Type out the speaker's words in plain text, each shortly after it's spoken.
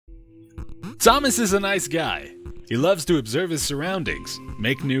Thomas is a nice guy. He loves to observe his surroundings,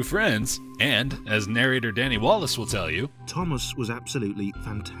 make new friends, and, as narrator Danny Wallace will tell you, Thomas was absolutely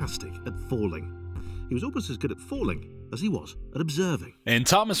fantastic at falling. He was almost as good at falling as he was at observing. And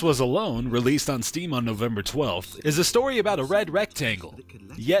Thomas Was Alone, released on Steam on November 12th, is a story about a red rectangle.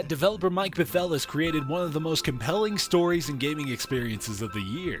 Yet developer Mike Bithell has created one of the most compelling stories and gaming experiences of the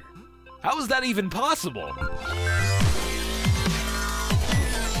year. How is that even possible?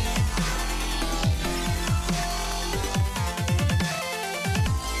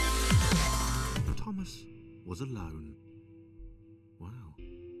 Thomas was alone. Wow,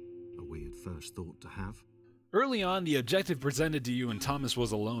 a weird first thought to have. Early on, the objective presented to you in Thomas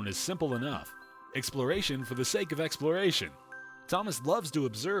Was Alone is simple enough. Exploration for the sake of exploration. Thomas loves to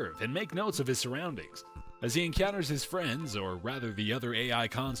observe and make notes of his surroundings. As he encounters his friends, or rather the other AI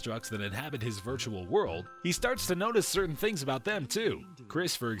constructs that inhabit his virtual world, he starts to notice certain things about them too.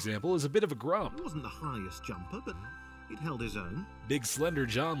 Chris, for example, is a bit of a grump. He wasn't the highest jumper, but he'd held his own. Big slender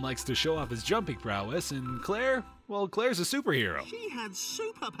John likes to show off his jumping prowess, and Claire? Well, Claire's a superhero. She had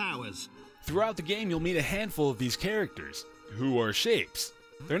superpowers. Throughout the game, you'll meet a handful of these characters, who are shapes.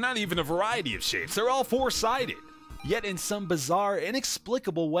 They're not even a variety of shapes, they're all four-sided. Yet in some bizarre,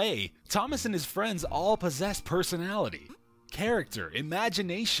 inexplicable way, Thomas and his friends all possess personality, character,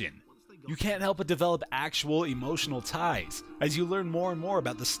 imagination. You can't help but develop actual emotional ties as you learn more and more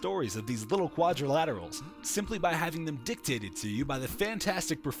about the stories of these little quadrilaterals, simply by having them dictated to you by the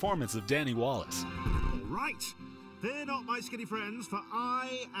fantastic performance of Danny Wallace. Right. Fear not, my skinny friends, for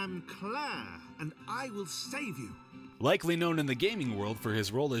I am Claire, and I will save you. Likely known in the gaming world for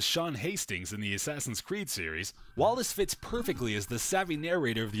his role as Sean Hastings in the Assassin's Creed series, Wallace fits perfectly as the savvy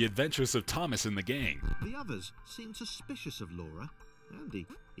narrator of the adventures of Thomas and the gang. The others seemed suspicious of Laura, and the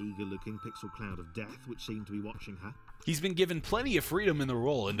eager-looking pixel cloud of death which seemed to be watching her. He's been given plenty of freedom in the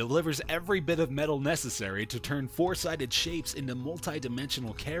role and delivers every bit of metal necessary to turn four-sided shapes into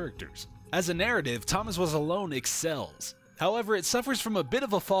multi-dimensional characters. As a narrative, Thomas Was Alone excels. However, it suffers from a bit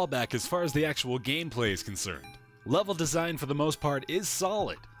of a fallback as far as the actual gameplay is concerned. Level design for the most part is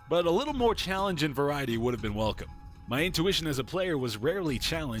solid, but a little more challenge and variety would have been welcome. My intuition as a player was rarely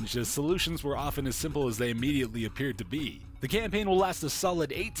challenged, as solutions were often as simple as they immediately appeared to be. The campaign will last a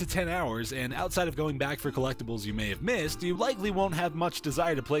solid 8 to 10 hours, and outside of going back for collectibles you may have missed, you likely won't have much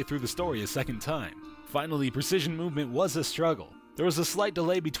desire to play through the story a second time. Finally, precision movement was a struggle. There was a slight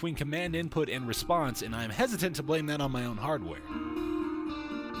delay between command input and response, and I'm hesitant to blame that on my own hardware.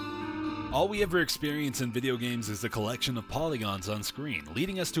 All we ever experience in video games is a collection of polygons on screen,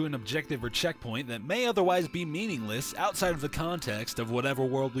 leading us to an objective or checkpoint that may otherwise be meaningless outside of the context of whatever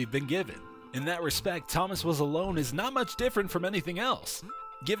world we've been given. In that respect, Thomas Was Alone is not much different from anything else.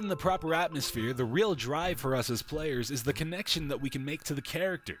 Given the proper atmosphere, the real drive for us as players is the connection that we can make to the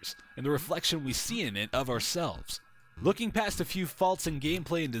characters, and the reflection we see in it of ourselves. Looking past a few faults in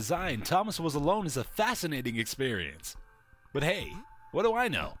gameplay and design, Thomas Was Alone is a fascinating experience. But hey, what do I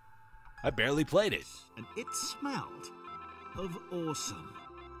know? I barely played it. And it smelled of awesome.